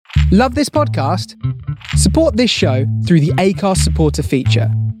Love this podcast? Support this show through the Acast supporter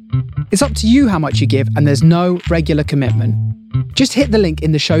feature. It's up to you how much you give, and there's no regular commitment. Just hit the link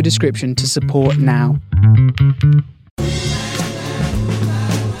in the show description to support now.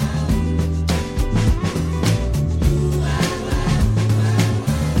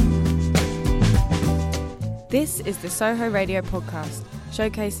 This is the Soho Radio Podcast,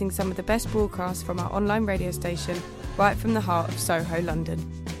 showcasing some of the best broadcasts from our online radio station, right from the heart of Soho, London.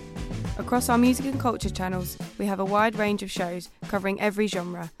 Across our music and culture channels, we have a wide range of shows covering every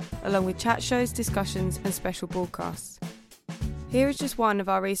genre, along with chat shows, discussions and special broadcasts. Here is just one of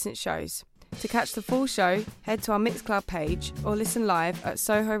our recent shows. To catch the full show, head to our Mixcloud page or listen live at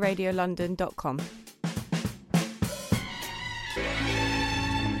sohoradiolondon.com.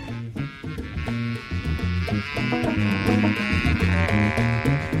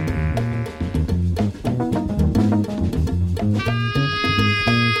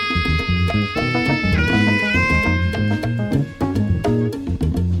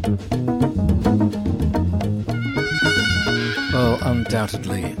 Well,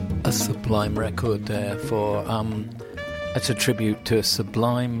 undoubtedly a sublime record there for it's a tribute to a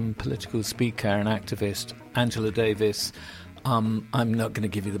sublime political speaker and activist, Angela Davis. I'm not going to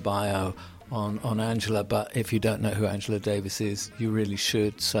give you the bio on Angela, but if you don't know who Angela Davis is, you really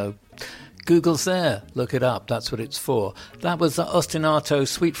should. So Google's there, look it up, that's what it's for. That was Ostinato,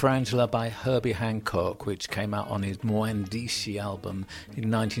 Suite for Angela by Herbie Hancock, which came out on his Mwandishi album in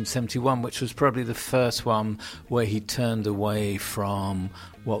 1971, which was probably the first one where he turned away from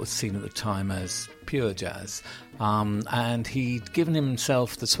what was seen at the time as pure jazz. And he'd given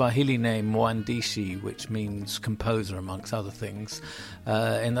himself the Swahili name Mwandishi, which means composer, amongst other things,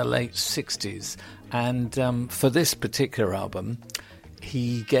 in the late 60s. And for this particular album,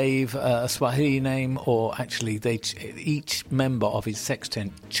 he gave a Swahili name, or actually each member of his sextet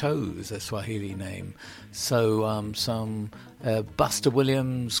chose a Swahili name. So Buster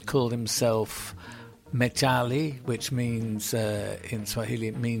Williams called himself Mechali, which means, in Swahili,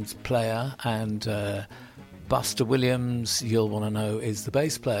 it means player, and Buster Williams, you'll want to know, is the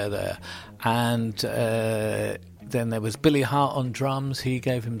bass player there. And then there was Billy Hart on drums. He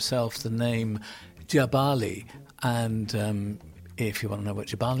gave himself the name Jabali, and if you want to know what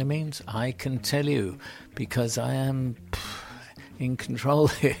Jabali means, I can tell you, because I am in control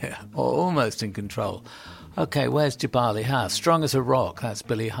here, or almost in control. Okay, where's Jabali? Strong as a rock, that's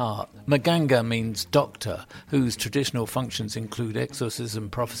Billy Hart. Maganga means doctor, whose traditional functions include exorcism,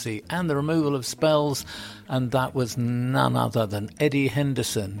 prophecy, and the removal of spells, and that was none other than Eddie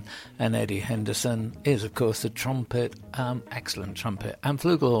Henderson. And Eddie Henderson is, of course, the trumpet, excellent trumpet, and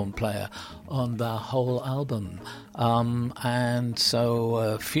flugelhorn player on the whole album. And so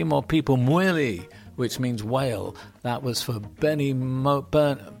a few more people. Mweli, which means whale, that was for Benny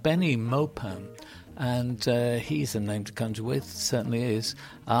Mopan. And he's a name to conjure with, certainly is.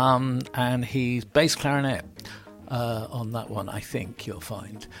 And he's bass clarinet on that one, I think you'll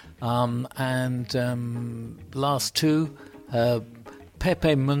find. Last two,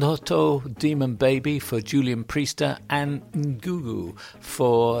 Pepe Monoto, Demon Baby for Julian Priester, and Ngugu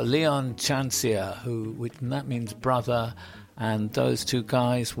for Leon Chancia, which that means brother. And those two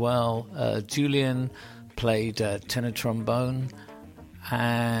guys, well, Julian played tenor trombone,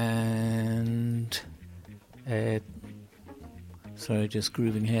 and sorry, just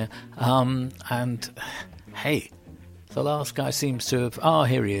grooving here. And hey, the last guy seems to have.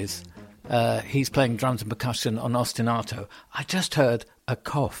 Here he is. He's playing drums and percussion on Ostinato. I just heard a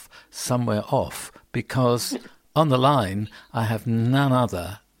cough somewhere off, because on the line I have none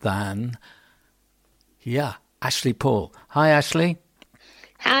other than Ashley Paul. Hi, Ashley.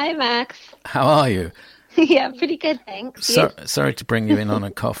 Hi, Max. How are you? Yeah, pretty good, thanks. Sorry to bring you in on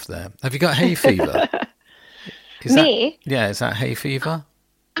a cough there. Have you got hay fever? Me? Is that hay fever?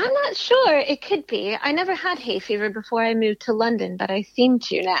 I'm not sure. It could be. I never had hay fever before I moved to London, but I seem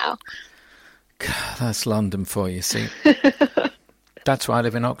to now. God, that's London for you, see. That's why I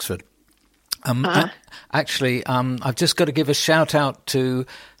live in Oxford. Actually, I've just got to give a shout out to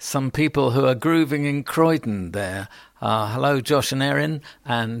some people who are grooving in Croydon there. Hello, Josh and Erin,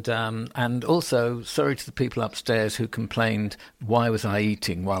 and also sorry to the people upstairs who complained, why was I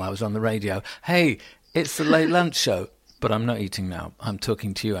eating while I was on the radio? Hey, it's the Late Lunch Show, but I'm not eating now. I'm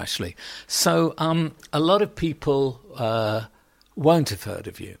talking to you, Ashley. So a lot of people won't have heard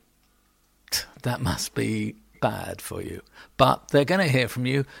of you. That must be bad for you. But they're going to hear from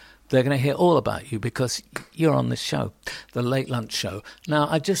you. They're going to hear all about you because you're on this show, the Late Lunch Show. Now,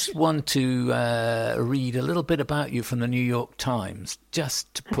 I just want to read a little bit about you from the New York Times,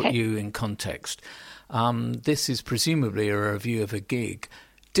 just to put you in context. This is presumably a review of a gig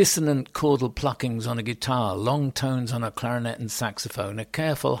Dissonant chordal pluckings on a guitar, long tones on a clarinet and saxophone, a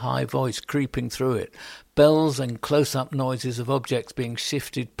careful high voice creeping through it, bells and close-up noises of objects being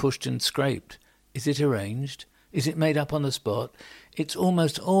shifted, pushed and scraped. Is it arranged? Is it made up on the spot? It's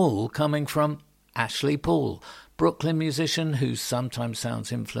almost all coming from Ashley Paul, Brooklyn musician who sometimes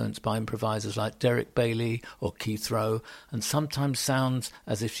sounds influenced by improvisers like Derek Bailey or Keith Rowe, and sometimes sounds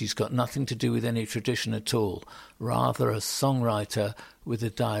as if she's got nothing to do with any tradition at all, rather a songwriter with a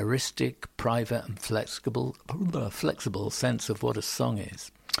diaristic, private and flexible sense of what a song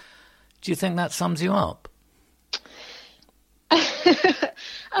is. Do you think that sums you up?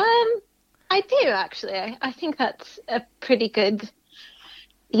 I do, actually. I think that's a pretty good,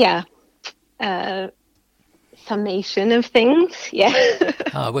 summation of things. Yeah.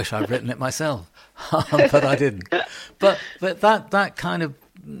 I wish I'd written it myself, but I didn't. But that kind of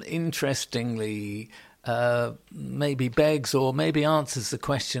interestingly maybe begs or maybe answers the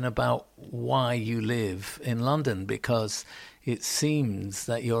question about why you live in London, because it seems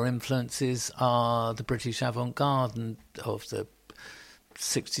that your influences are the British avant-garde and of the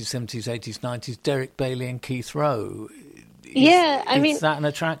 60s, 70s, 80s, 90s, Derek Bailey and Keith Rowe. Is that an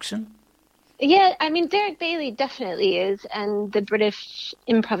attraction? Yeah, I mean, Derek Bailey definitely is, and the British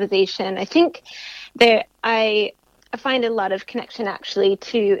improvisation. I think I find a lot of connection, actually,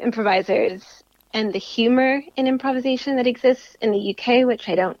 to improvisers and the humor in improvisation that exists in the UK, which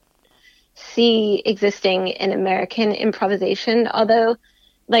I don't see existing in American improvisation, although,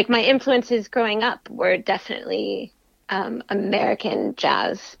 like, my influences growing up were definitely American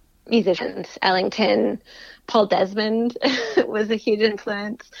jazz musicians. Ellington, Paul Desmond was a huge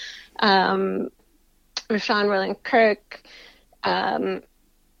influence. Rashawn Roland Kirk, Ornette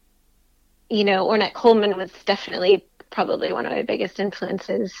Coleman was definitely probably one of my biggest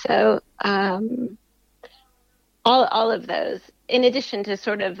influences. So all of those, in addition to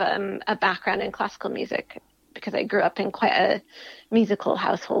sort of a background in classical music, because I grew up in quite a musical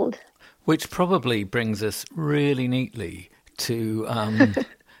household. Which probably brings us really neatly to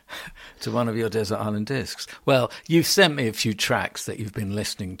to one of your Desert Island Discs. Well, you've sent me a few tracks that you've been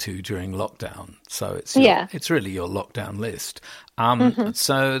listening to during lockdown, so it's really your lockdown list.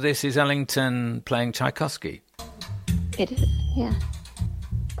 So this is Ellington playing Tchaikovsky. It is, yeah.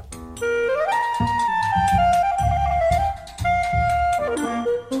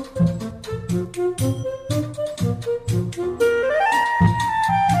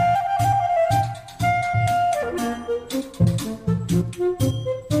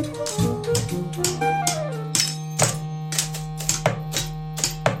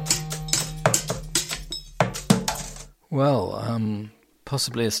 Well,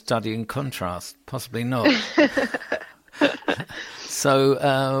 possibly a study in contrast, possibly not.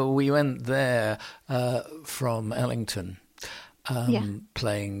 So we went there from Ellington,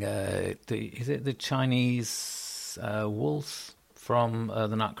 playing the Chinese waltz from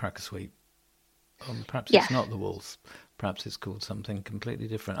the Nutcracker Suite. Perhaps it's not the waltz. Perhaps it's called something completely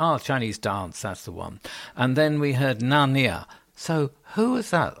different. Chinese dance, that's the one. And then we heard Narnia. So who was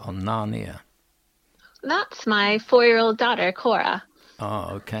that on Narnia? That's my 4-year-old daughter, Cora.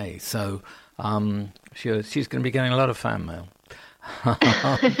 Oh, okay. So she's going to be getting a lot of fan mail.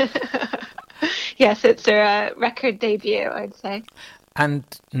 Yes, it's her record debut, I'd say. And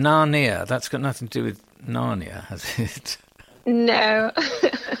Narnia, that's got nothing to do with Narnia, has it? No.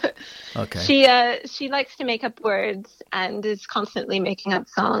 Okay. She likes to make up words and is constantly making up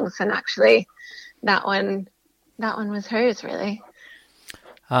songs, and actually that one was hers, really.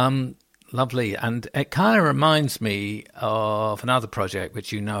 Lovely. And it kind of reminds me of another project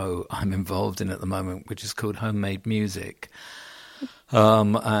which I'm involved in at the moment, which is called Homemade Music.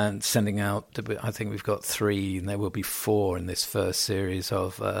 And sending out, I think we've got 3, and there will be 4 in this first series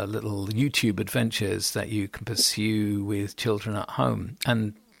of little YouTube adventures that you can pursue with children at home.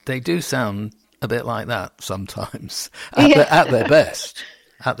 And they do sound a bit like that sometimes, at their best.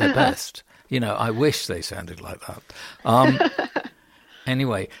 At their best. I wish they sounded like that.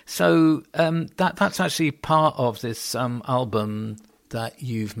 Anyway, so that's actually part of this album that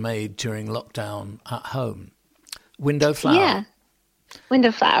you've made during lockdown at home. Window Flower. Yeah,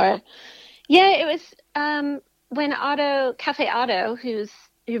 Window Flower. Yeah, it was when Cafe Auto, who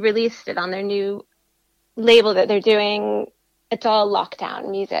released it on their new label that they're doing, it's all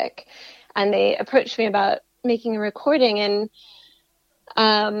lockdown music, and they approached me about making a recording, and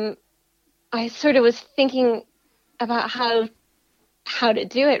I sort of was thinking about how to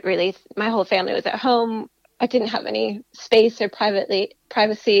do it, really. My whole family was at home. I didn't have any space or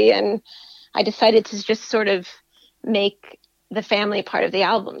privacy, and I decided to just sort of make the family part of the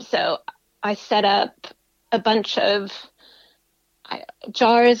album. So I set up a bunch of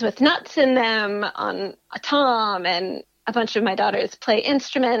jars with nuts in them on a tom, and a bunch of my daughters play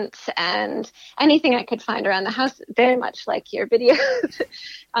instruments, and anything I could find around the house, very much like your videos,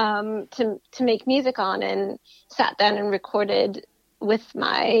 to make music on, and sat down and recorded with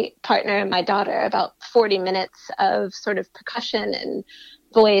my partner and my daughter about 40 minutes of sort of percussion and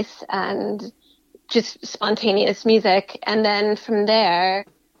voice and just spontaneous music. And then from there,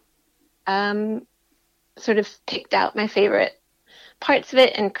 sort of picked out my favorite parts of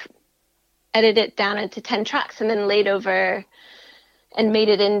it and edited it down into 10 tracks, and then laid over and made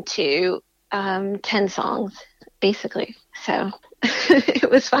it into 10 songs, basically. So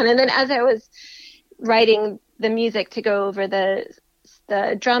it was fun. And then as I was writing the music to go over the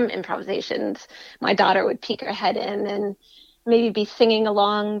drum improvisations, my daughter would peek her head in and maybe be singing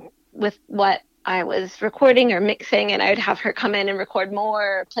along with what I was recording or mixing, and I would have her come in and record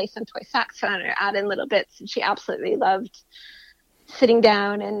more, or play some toy saxophone, or add in little bits. And she absolutely loved sitting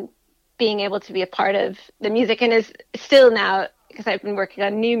down and being able to be a part of the music, and is still now, because I've been working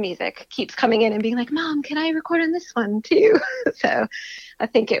on new music, keeps coming in and being like, Mom, can I record on this one too? So I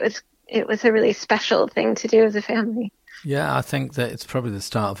think it was a really special thing to do as a family. Yeah, I think that it's probably the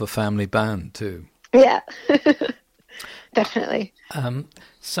start of a family band too. Yeah, definitely.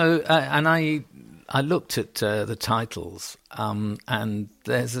 So I looked at the titles, and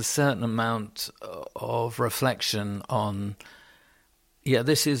there's a certain amount of reflection on,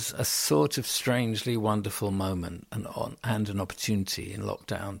 this is a sort of strangely wonderful moment and an opportunity in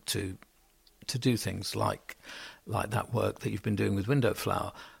lockdown to do things like that work that you've been doing with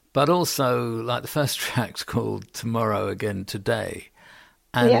Windowflower. But also, like, the first track's called Tomorrow Again Today.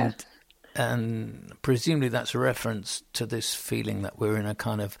 And presumably that's a reference to this feeling that we're in a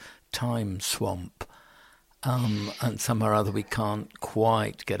kind of time swamp. And somehow or other we can't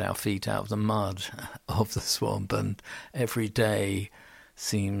quite get our feet out of the mud of the swamp. And every day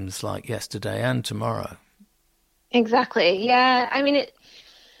seems like yesterday and tomorrow. Exactly. Yeah. I mean,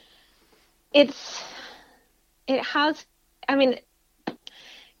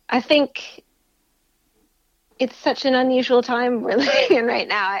 I think it's such an unusual time we're living in right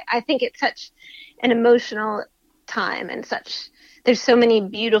now. I think it's such an emotional time, and there's so many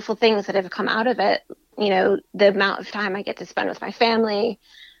beautiful things that have come out of it. You know, the amount of time I get to spend with my family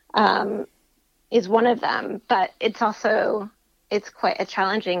is one of them, but it's quite a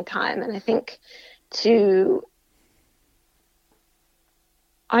challenging time. And I think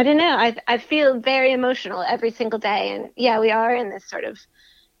I don't know, I feel very emotional every single day. And yeah, we are in this sort of,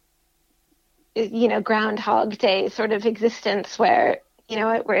 Groundhog Day sort of existence where,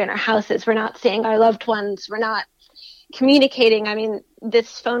 we're in our houses, we're not seeing our loved ones, we're not communicating. I mean,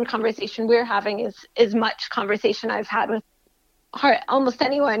 this phone conversation we're having is as much conversation I've had with almost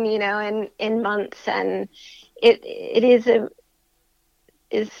anyone, in months. And it is a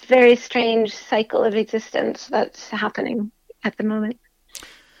very strange cycle of existence that's happening at the moment.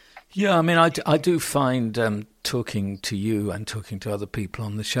 Yeah, I mean, I do find talking to you and talking to other people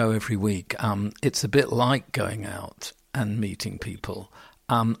on the show every week, it's a bit like going out and meeting people.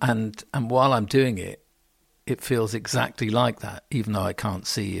 And while I'm doing it, it feels exactly like that, even though I can't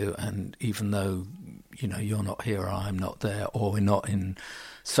see you, and even though, you're not here or I'm not there, or we're not in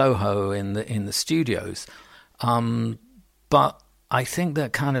Soho in the studios. But I think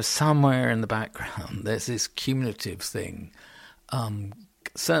that kind of somewhere in the background, there's this cumulative thing,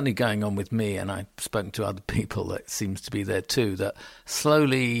 certainly going on with me, and I've spoken to other people that seems to be there too, that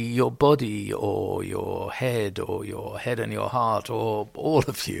slowly your body or your head and your heart or all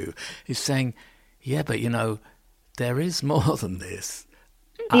of you is saying, yeah, but there is more than this.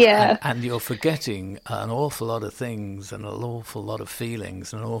 Yeah. And you're forgetting an awful lot of things and an awful lot of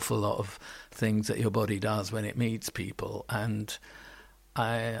feelings and an awful lot of things that your body does when it meets people. And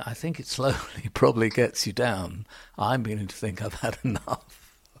I think it slowly probably gets you down. I'm beginning to think I've had enough.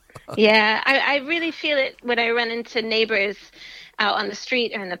 Yeah, I really feel it when I run into neighbors out on the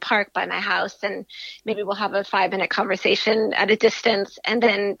street or in the park by my house, and maybe we'll have a 5-minute conversation at a distance, and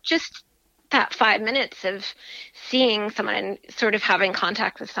then just that 5 minutes of seeing someone and sort of having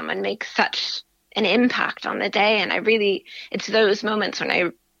contact with someone makes such an impact on the day. And it's those moments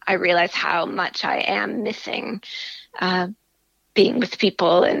when I realize how much I am missing being with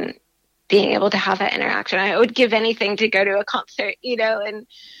people and being able to have that interaction. I would give anything to go to a concert,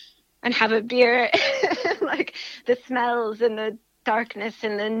 and have a beer, like the smells and the darkness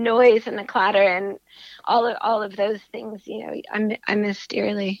and the noise and the clatter and all of those things, I miss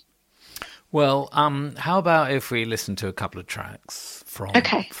dearly. Well, how about if we listen to a couple of tracks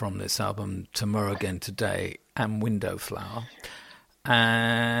from this album, Tomorrow Again Today and Windowflower,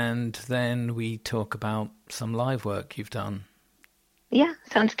 and then we talk about some live work you've done Yeah,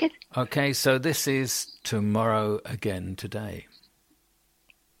 sounds good. Okay, so this is Tomorrow Again Today.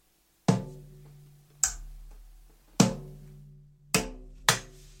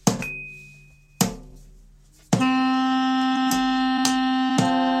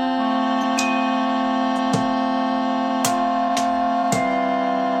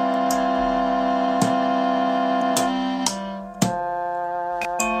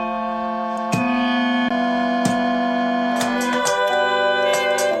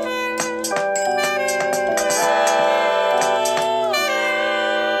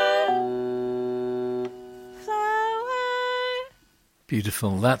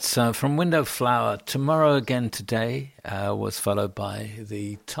 Beautiful. That's from Window Flower. Tomorrow Again Today was followed by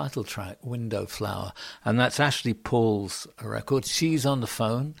the title track, Window Flower. And that's Ashley Paul's record. She's on the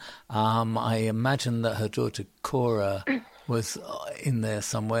phone. I imagine that her daughter Cora was in there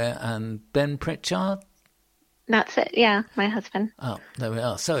somewhere. And Ben Pritchard? That's it, yeah, my husband. Oh, there we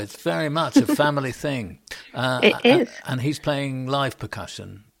are. So it's very much a family thing. It is. And he's playing live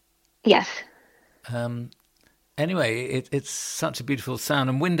percussion. Yes. Anyway, it's such a beautiful sound,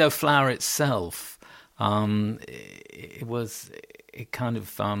 and Window Flower itself, it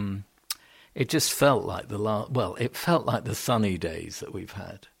just felt like it felt like the sunny days that we've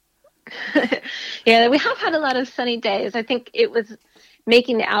had. Yeah, we have had a lot of sunny days. I think it was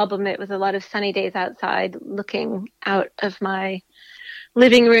making the album. It was a lot of sunny days outside, looking out of my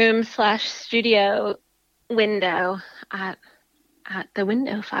living room / studio window at the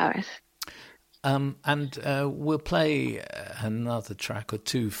window flowers. And we'll play another track or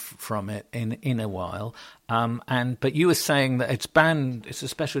two from it in a while. But you were saying that it's a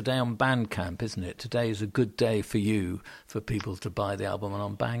special day on Bandcamp, isn't it? Today is a good day for people to buy the album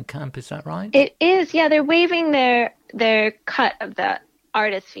on Bandcamp. Is that right? It is. Yeah, they're waiving their cut of the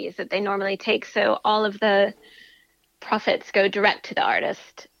artist fees that they normally take, so all of the profits go direct to the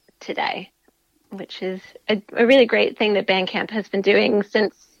artist today, which is a really great thing that Bandcamp has been doing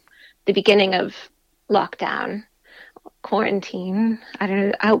since the beginning of lockdown, quarantine, I don't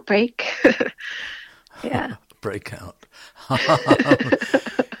know, outbreak. Yeah. Breakout.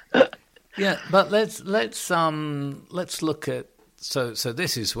 Yeah, but let's look at so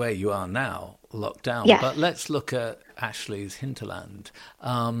this is where you are now, locked down. Yes. But let's look at Ashley's Hinterland.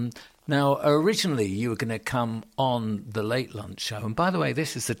 Now, originally you were going to come on the Late Lunch Show, and by the way,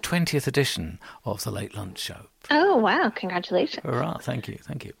 this is the 20th edition of the Late Lunch Show. Oh, wow. Congratulations. Hurrah. Thank you.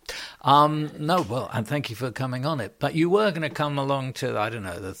 And thank you for coming on it. But you were going to come along to, I don't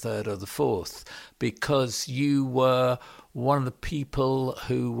know, the third or the fourth, because you were one of the people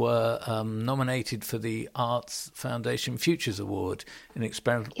who were nominated for the Arts Foundation Futures Award in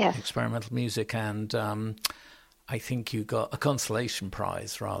experimental music, and I think you got a consolation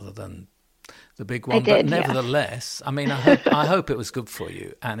prize rather than the big one. But nevertheless, I mean, I hope it was good for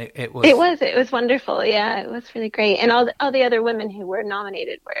you, and it was. It was wonderful. Yeah, it was really great, and all the other women who were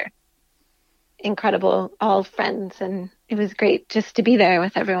nominated were incredible, all friends, and it was great just to be there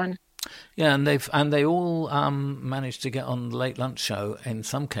with everyone. Yeah, and they all managed to get on the Late Lunch Show. In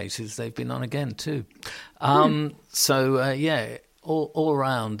some cases, they've been on again too. So all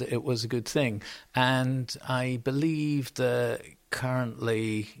around, it was a good thing. And I believe that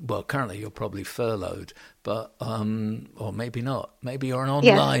currently you're probably furloughed, but or maybe not. Maybe you're an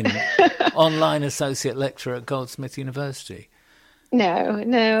online associate lecturer at Goldsmith University.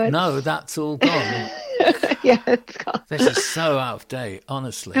 No, that's all gone. Yeah, it's gone. This is so out of date,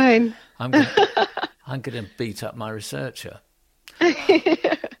 honestly. Fine. I'm going to beat up my researcher.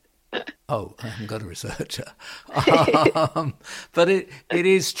 Oh, I haven't got a researcher. But it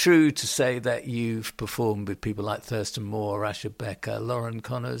is true to say that you've performed with people like Thurston Moore, Asher Becker, Lauren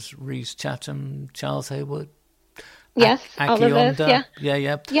Connors, Rhys Chatham, Charles Haywood. Yes, Aki all of those, Onda.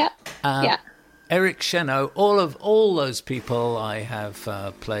 Yeah. Eric Cheno, all those people I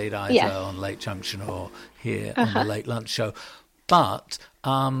have played either on Late Junction or here on the Late Lunch Show. But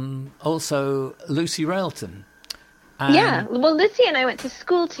also Lucy Railton. Well, Lucy and I went to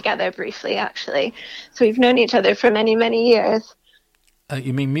school together briefly, actually. So we've known each other for many, many years.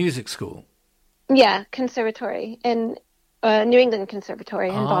 You mean music school? Yeah, conservatory in New England Conservatory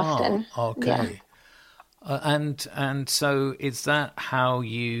in Boston. Okay. Yeah. And so is that how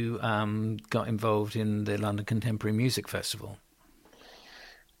you got involved in the London Contemporary Music Festival?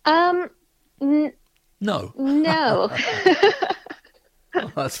 No. Oh,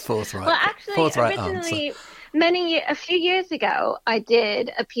 that's forthright. Well, actually, originally, a few years ago, I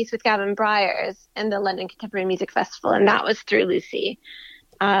did a piece with Gavin Bryars in the London Contemporary Music Festival, and that was through Lucy.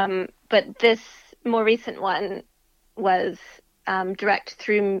 But this more recent one was direct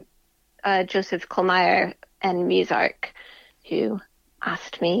through Joseph Kohlmeyer and Musark, who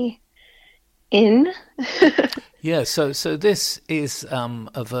asked me in. Yeah, so this is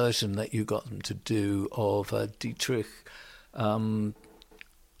a version that you got them to do of Dietrich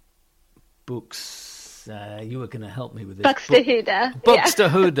Books. You were going to help me with this. Buxtehude.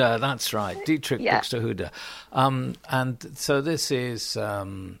 Buxtehude, that's right. Dietrich Yeah. Buxtehude. And so this is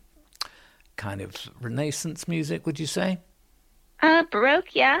kind of Renaissance music, would you say?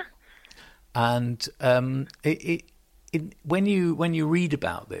 Baroque, yeah. And when you read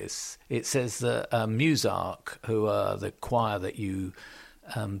about this, it says that Musark, who are the choir that you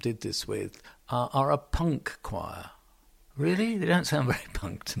did this with, are a punk choir. Really? They don't sound very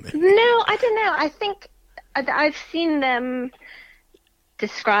punk to me. No, I don't know. I think I've seen them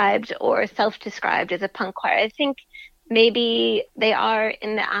described or self-described as a punk choir. I think maybe they are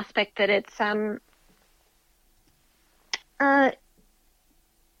in the aspect that it's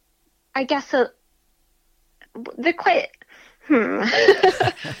I guess they're quite they're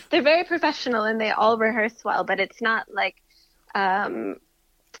very professional and they all rehearse well, but it's not like I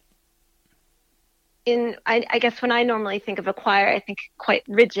guess when I normally think of a choir, I think quite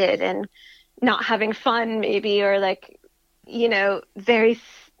rigid and not having fun maybe, or like, you know, very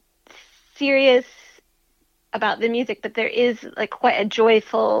serious about the music, but there is like quite a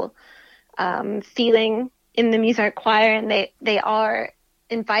joyful feeling in the Musark choir, and they are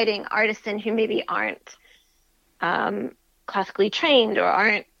inviting artists in who maybe aren't classically trained or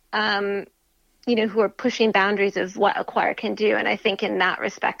aren't, you know, who are pushing boundaries of what a choir can do. And I think in that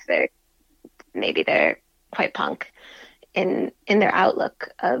respect, they're quite punk in their outlook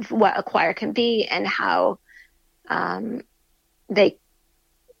of what a choir can be and how they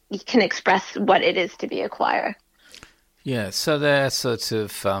can express what it is to be a choir. Yeah, so they're sort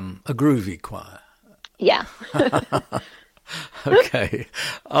of a groovy choir. Yeah. Okay.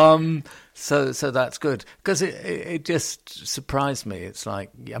 So that's good, because it just surprised me. It's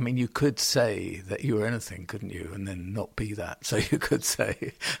like, I mean, you could say that you were anything, couldn't you, and then not be that. So you could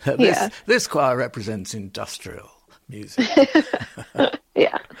say that this choir represents industrial music.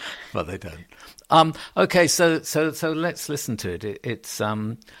 Yeah. But they don't. Okay, so let's listen to it. It's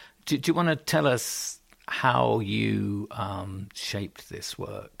do you want to tell us how you shaped this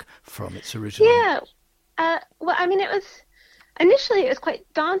work from its original? Yeah. Well, I mean, initially it was quite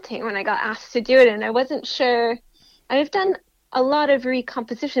daunting when I got asked to do it, and I wasn't sure. I've done a lot of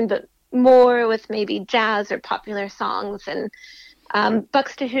recomposition, but more with maybe jazz or popular songs, and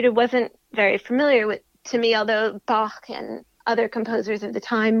Buxtehude wasn't very familiar to me, although Bach and other composers of the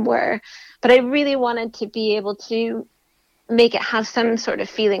time were. But I really wanted to be able to make it have some sort of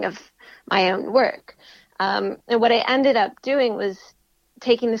feeling of my own work. And what I ended up doing was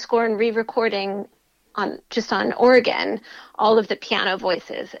taking the score and re-recording on organ all of the piano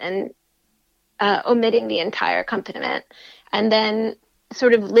voices and omitting the entire accompaniment, and then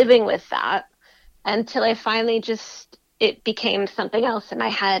sort of living with that until I finally it became something else in my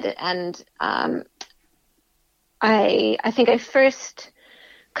head. And I think I first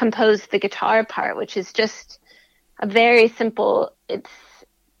composed the guitar part, which is just a very simple, it's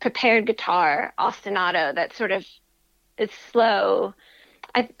prepared guitar ostinato that sort of is slow.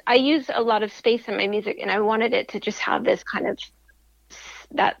 I use a lot of space in my music, and I wanted it to just have this kind of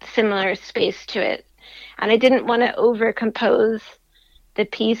that similar space to it. And I didn't want to over-compose the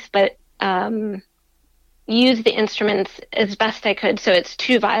piece, but use the instruments as best I could. So it's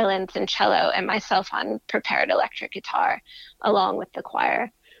 2 violins and cello and myself on prepared electric guitar along with the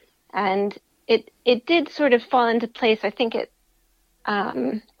choir. And it did sort of fall into place. I think it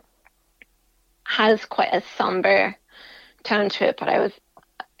has quite a somber tone to it, but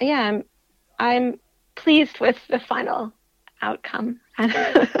I'm pleased with the final outcome.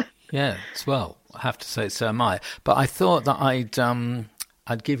 Yeah, well, I have to say so am I. But I thought that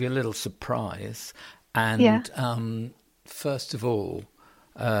I'd give you a little surprise, and first of all,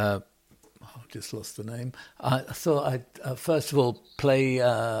 I just lost the name. I thought I'd first of all play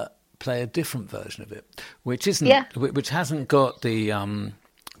a different version of it, which hasn't got the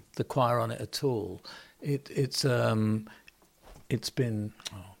choir on it at all. It's been.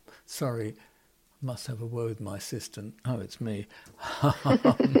 Oh, sorry, must have a word with my assistant. Oh, it's me.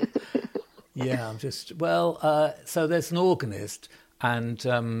 Yeah, I'm just so there's an organist, and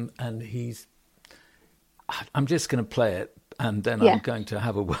he's. I'm just going to play it, and then I'm going to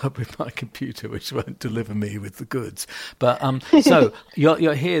have a word with my computer, which won't deliver me with the goods. But so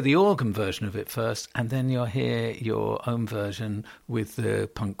you'll hear the organ version of it first, and then you'll hear your own version with the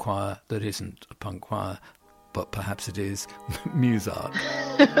punk choir that isn't a punk choir, but perhaps it is, Musark.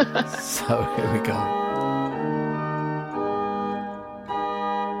 So here we go.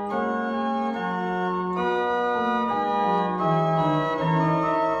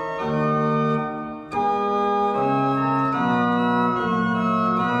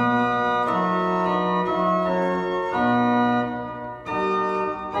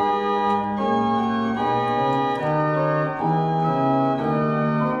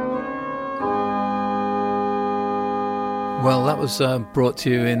 Well, that was brought to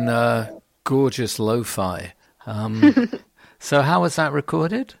you in gorgeous lo-fi. So how was that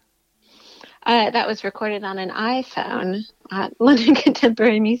recorded? That was recorded on an iPhone at London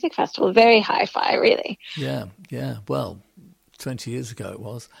Contemporary Music Festival. Very hi-fi, really. Yeah. Well, 20 years ago it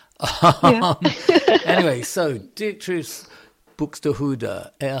was. Yeah. Anyway, so Dietrich's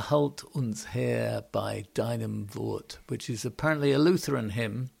Buxtehude, Halt uns her by deinem Wort, which is apparently a Lutheran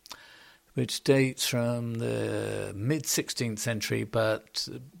hymn, which dates from the mid-16th century, but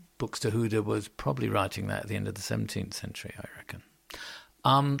Buxtehude was probably writing that at the end of the 17th century, I reckon.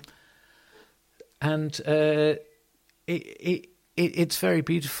 It's very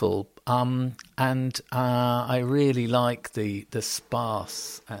beautiful, and I really like the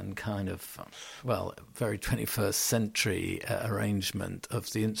sparse and kind of, very 21st century arrangement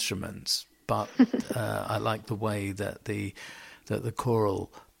of the instruments, but I like the way that the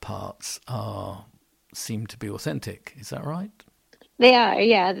choral parts seem to be authentic. Is that right? They are,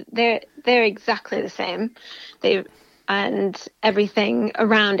 yeah. They're exactly the same. And everything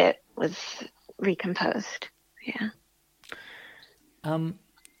around it was recomposed. Yeah.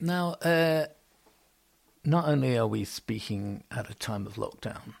 Now, not only are we speaking at a time of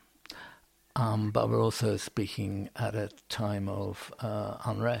lockdown, but we're also speaking at a time of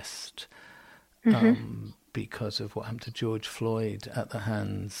unrest. Because of what happened to George Floyd at the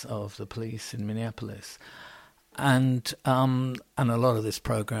hands of the police in Minneapolis. And a lot of this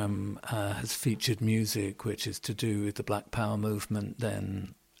program has featured music which is to do with the Black Power movement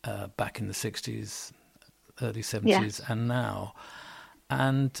then back in the 60s, early 70s, and now.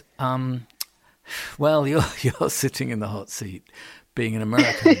 And, you're sitting in the hot seat being an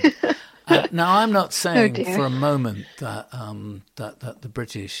American. Now, I'm not saying for a moment that that the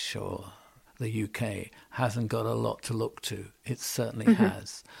British or the UK hasn't got a lot to look to. It certainly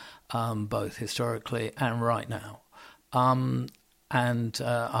has, both historically and right now. And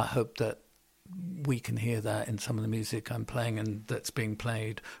I hope that we can hear that in some of the music I'm playing and that's being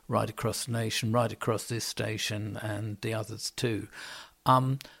played right across the nation, right across this station and the others too.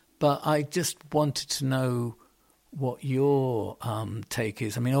 But I just wanted to know what your take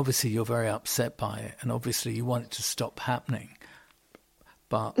is. I mean, obviously you're very upset by it and obviously you want it to stop happening.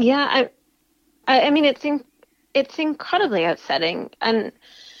 But yeah, I mean, it's incredibly upsetting, and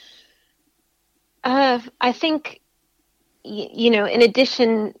I think, in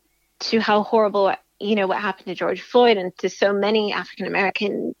addition to how horrible, what happened to George Floyd and to so many African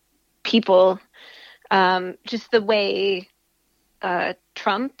American people, just the way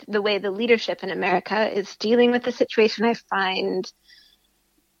Trump, the way the leadership in America is dealing with the situation, I find,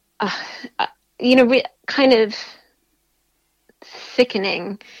 kind of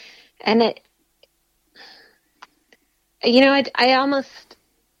sickening, and it. I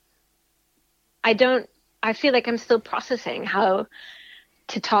feel like I'm still processing how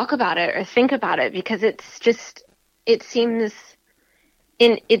to talk about it or think about it, because it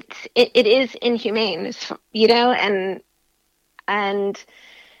is inhumane, and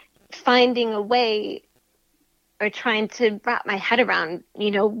finding a way or trying to wrap my head around,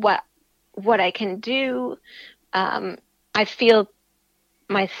 what I can do. I feel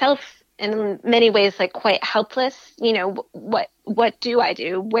myself in many ways like quite helpless. What do I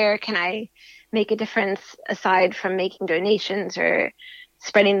do? Where can I make a difference aside from making donations or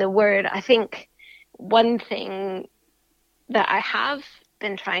spreading the word? I think one thing that I have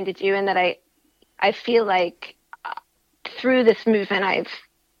been trying to do, and that I feel like through this movement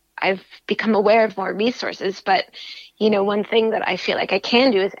I've become aware of more resources, but one thing that I feel like I can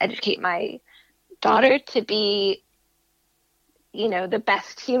do is educate my daughter to be the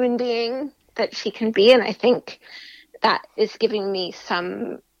best human being that she can be. And I think that is giving me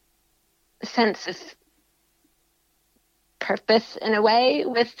some sense of purpose in a way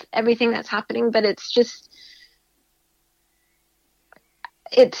with everything that's happening. But it's just,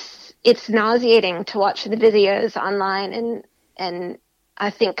 it's nauseating to watch the videos online. And I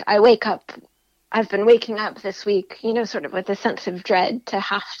think I've been waking up this week, sort of with a sense of dread to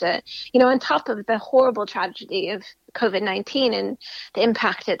have to, on top of the horrible tragedy of COVID-19 and the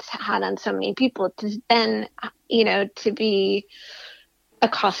impact it's had on so many people, to then, to be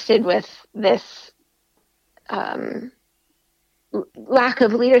accosted with this lack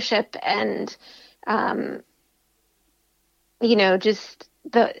of leadership and, just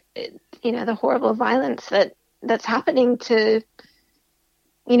the horrible violence that's happening to,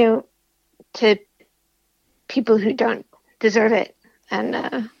 to people who don't deserve it.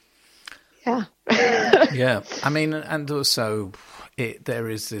 And yeah. Yeah. I mean, and also there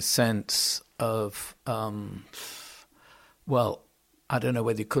is this sense of, I don't know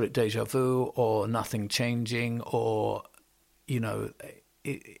whether you call it deja vu or nothing changing, or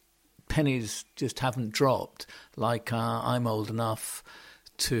pennies just haven't dropped. Like I'm old enough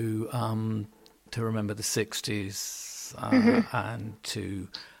to remember the 60s and to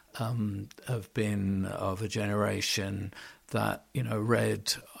have been of a generation that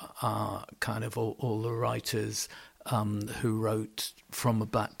read kind of all the writers who wrote from a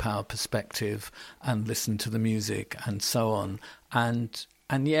Black Power perspective and listened to the music and so on, and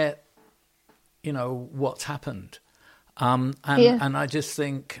yet what's happened. And I just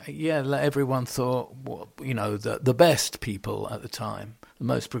think, everyone thought, the best people at the time, the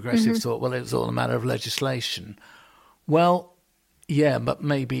most progressive, thought, well, it was all a matter of legislation. Well, yeah, but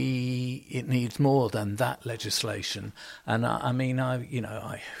maybe it needs more than that legislation. And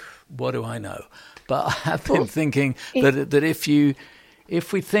what do I know? But I have been thinking that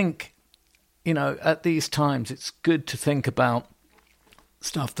if we think, at these times, it's good to think about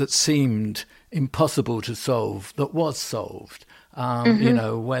stuff that seemed impossible to solve, that was solved.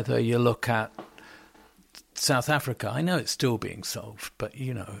 Whether you look at South Africa, I know it's still being solved, but,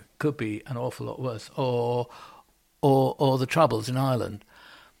 it could be an awful lot worse, or the Troubles in Ireland.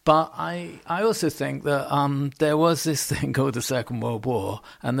 But I also think that there was this thing called the Second World War,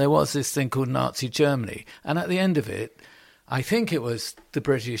 and there was this thing called Nazi Germany. And at the end of it, I think it was the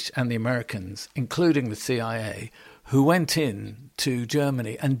British and the Americans, including the CIA, who went in to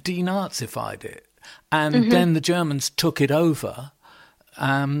Germany and denazified it. And then the Germans took it over.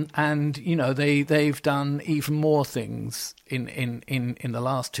 And, they've done even more things in the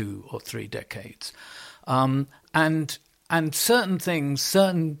last 2 or 3 decades. And certain things,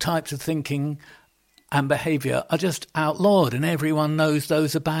 certain types of thinking and behaviour are just outlawed, and everyone knows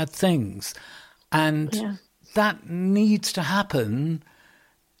those are bad things. And that needs to happen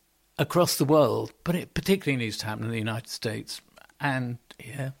across the world, but it particularly needs to happen in the United States. And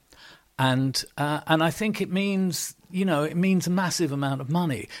I think it means, it means a massive amount of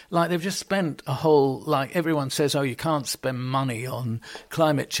money. Like they've just spent everyone says, oh, you can't spend money on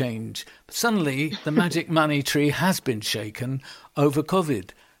climate change. But suddenly the magic money tree has been shaken over COVID.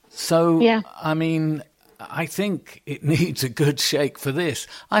 So, I think it needs a good shake for this.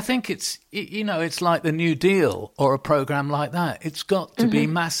 I think it's like the New Deal or a program like that. It's got to be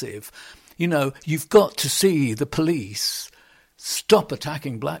massive. You've got to see the police stop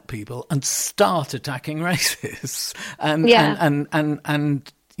attacking black people and start attacking racists, and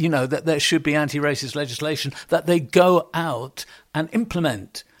that there should be anti-racist legislation that they go out and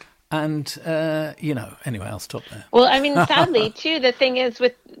implement. And anyway, I'll stop there. Well, sadly too, the thing is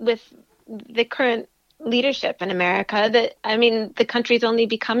with the current leadership in America, that the country's only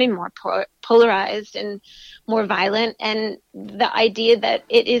becoming more polarized and more violent, and the idea that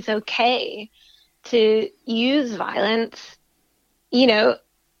it is okay to use violence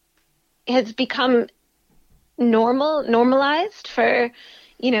has become normalized for,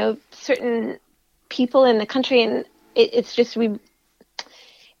 certain people in the country. And it's just,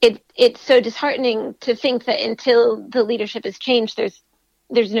 it's so disheartening to think that until the leadership is changed,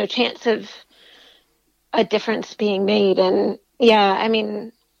 there's no chance of a difference being made. And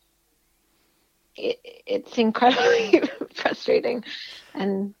it's incredibly frustrating.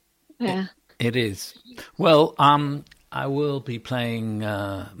 And it is. Well, I will be playing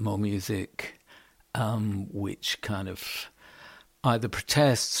more music which kind of either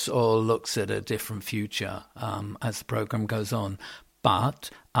protests or looks at a different future as the programme goes on. But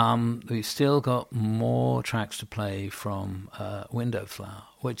we've still got more tracks to play from Windowflower,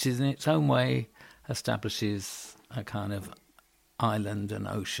 which is in its own way establishes a kind of island and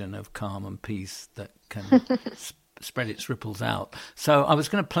ocean of calm and peace that can spread its ripples out. So I was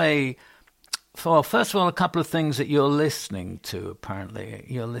going to play... first of all, a couple of things that you're listening to, apparently.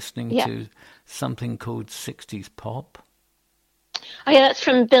 You're listening to something called 60s pop. Oh, yeah, that's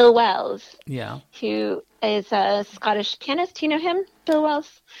from Bill Wells. Yeah. Who is a Scottish pianist. Do you know him, Bill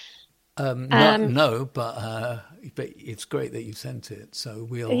Wells? No, but it's great that you sent it. So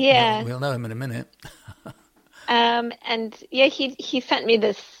we'll know him in a minute. He sent me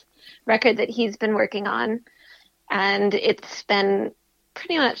this record that he's been working on, and it's been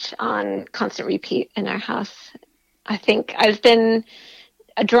pretty much on constant repeat in our house. I think I've been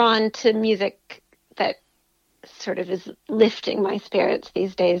drawn to music that sort of is lifting my spirits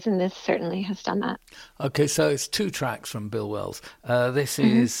these days, and this certainly has done that. Okay, so it's 2 tracks from Bill Wells. This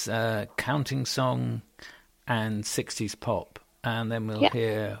is Counting Song and 60s Pop, and then we'll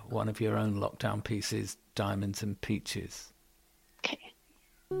hear one of your own lockdown pieces, Diamonds and Peaches. Okay.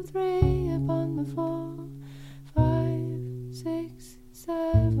 2, 3 upon the 4, 5, 6,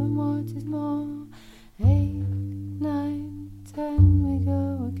 7, what is more? 8, 9, 10, we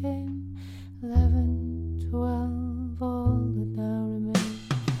go again. 11, 12, all the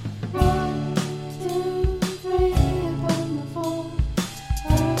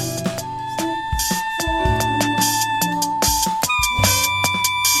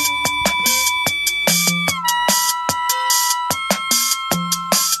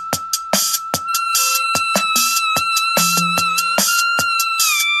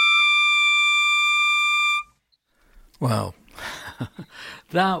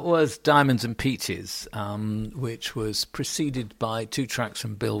That was Diamonds and Peaches, which was preceded by 2 tracks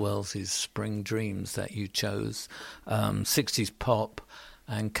from Bill Wells' Spring Dreams that you chose, 60s pop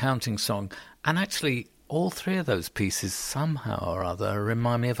and Counting Song. And actually, all 3 of those pieces somehow or other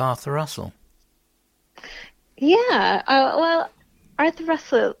remind me of Arthur Russell. Yeah, well, Arthur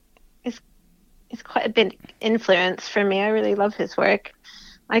Russell is quite a big influence for me. I really love his work.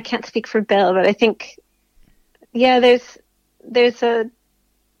 I can't speak for Bill, but I think, yeah, there's a,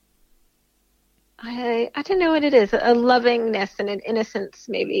 I don't know what it is, a lovingness and an innocence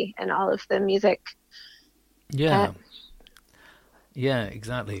maybe in all of the music. Yeah. Yeah,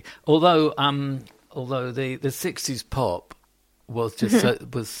 exactly. Although the 60s pop was just so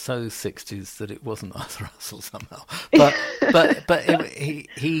 60s that it wasn't Arthur Russell somehow. But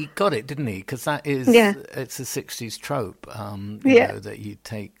he got it, didn't he? Because that is it's a 60s trope. You know, that you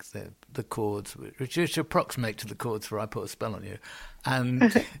take the chords which approximate to the chords where I Put a Spell on You,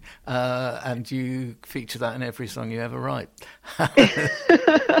 and you feature that in every song you ever write.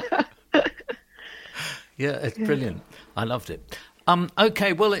 Yeah, it's brilliant. I loved it.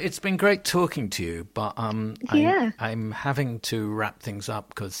 Okay, well, it's been great talking to you, but I'm having to wrap things up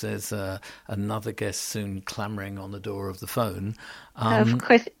because there's another guest soon clamoring on the door of the phone. Of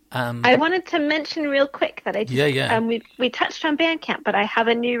course. I wanted to mention real quick that I just, we touched on Bandcamp, but I have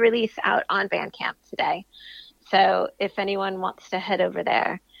a new release out on Bandcamp today. So if anyone wants to head over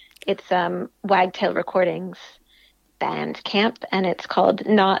there, it's Wagtail Recordings Bandcamp, and it's called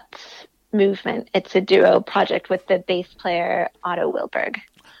Knots Movement. It's a duo project with the bass player Otto Wilberg.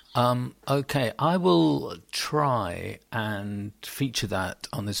 Okay, I will try and feature that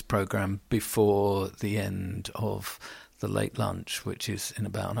on this program before the end of the late lunch, which is in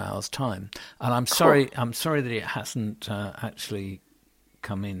about an hour's time. And I'm sorry that it hasn't actually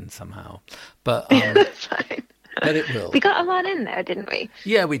come in somehow, but That's fine. But it will. We got a lot in there, didn't we?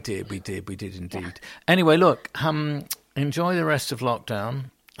 Yeah, we did indeed. Yeah. Anyway, look, enjoy the rest of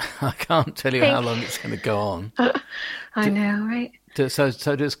lockdown. I can't tell you how long it's going to go on. I know, right? So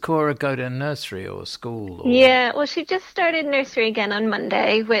does Cora go to nursery or school? Or... Yeah, well, she just started nursery again on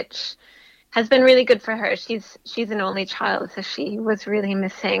Monday, which has been really good for her. She's an only child, so she was really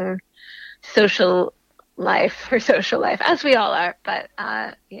missing her social life, as we all are. But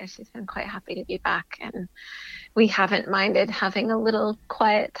she's been quite happy to be back, and we haven't minded having a little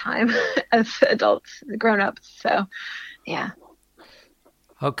quiet time as adults, grown-ups. So, yeah.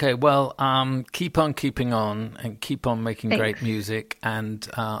 Okay, well, keep on keeping on and keep on making great music, and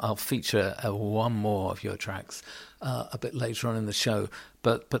I'll feature one more of your tracks a bit later on in the show.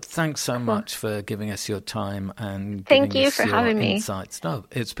 But thanks so much for giving us your time and thank giving you us for your having insights. No,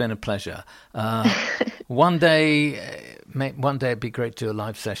 it's been a pleasure. One day it'd be great to do a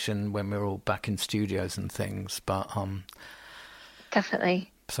live session when we're all back in studios and things. But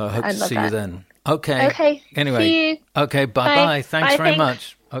definitely. So I hope to see you then. Okay. Okay. Anyway. See you. Okay. Bye. Thanks very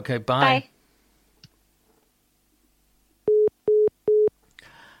much. Okay. Bye.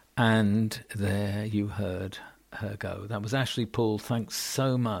 And there you heard her go. That was Ashley Paul. Thanks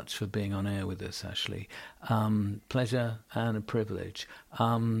so much for being on air with us, Ashley. Pleasure and a privilege.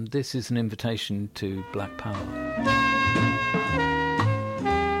 This is an invitation to Black Power.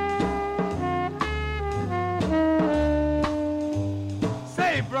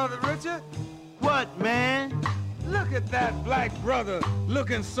 Say, Brother Richard. What, man? Look at that black brother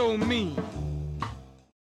looking so mean.